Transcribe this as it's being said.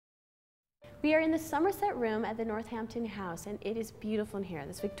We are in the Somerset room at the North Hampton House, and it is beautiful in here,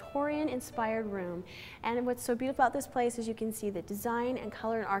 this Victorian-inspired room. And what's so beautiful about this place is you can see that design and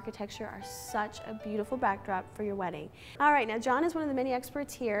color and architecture are such a beautiful backdrop for your wedding. All right, now John is one of the many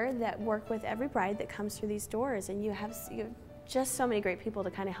experts here that work with every bride that comes through these doors, and you have just so many great people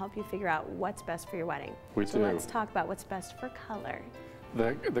to kind of help you figure out what's best for your wedding. So let's talk about what's best for color.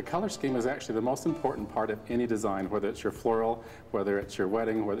 The color scheme is actually the most important part of any design, whether it's your floral, whether it's your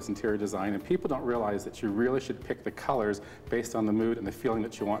wedding, whether it's interior design, and people don't realize that you really should pick the colors based on the mood and the feeling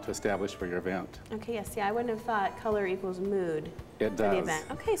that you want to establish for your event. Okay, yes, yeah, I wouldn't have thought color equals mood for the event.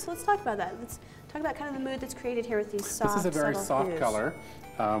 Okay, so let's talk about that. Let's talk about kind of the mood that's created here with these soft, This is a very soft hues. color.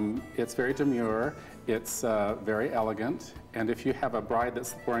 It's very demure, it's very elegant, and if you have a bride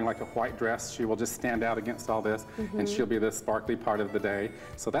that's wearing like a white dress, she will just stand out against all this, and she'll be the sparkly part of the day.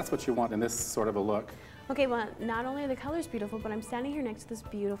 So that's what you want in this sort of a look. Okay, well, not only are the colors beautiful, but I'm standing here next to this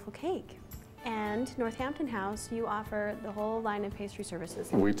beautiful cake. And North Hampton House, you offer the whole line of pastry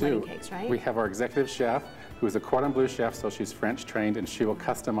services. We do. Wedding cakes, right? We have our executive chef, who is a cordon bleu chef, so she's French trained, and she will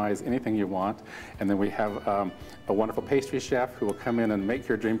customize anything you want. And then we have a wonderful pastry chef who will come in and make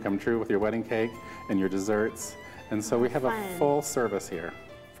your dream come true with your wedding cake and your desserts. And so we have a full service here.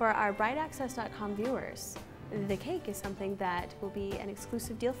 For our brideaccess.com viewers, the cake is something that will be an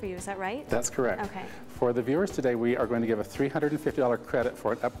exclusive deal for you, is that right? That's correct. Okay. For the viewers today, we are going to give a $350 credit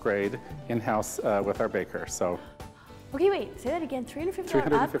for an upgrade in-house with our baker. So. Okay, wait, say that again,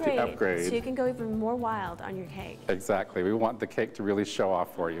 $350 upgrade. So you can go even more wild on your cake. Exactly. We want the cake to really show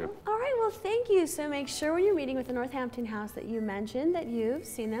off for you. All right, well, thank you. So make sure when you're meeting with the North Hampton House that you mention that you've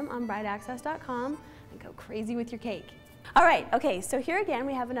seen them on brideaccess.com and go crazy with your cake. All right, okay, so here again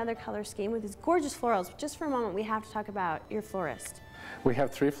we have another color scheme with these gorgeous florals. Just for a moment, we have to talk about your florist. We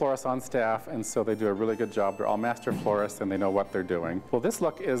have 3 florists on staff, and so they do a really good job. They're all master florists, and they know what they're doing. Well, this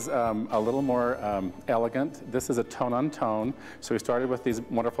look is a little more elegant. This is a tone-on-tone. So we started with these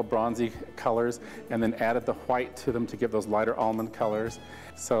wonderful bronzy colors and then added the white to them to give those lighter almond colors.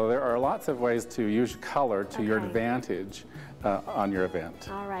 So there are lots of ways to use color to your advantage on your event.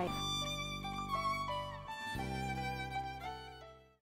 All right.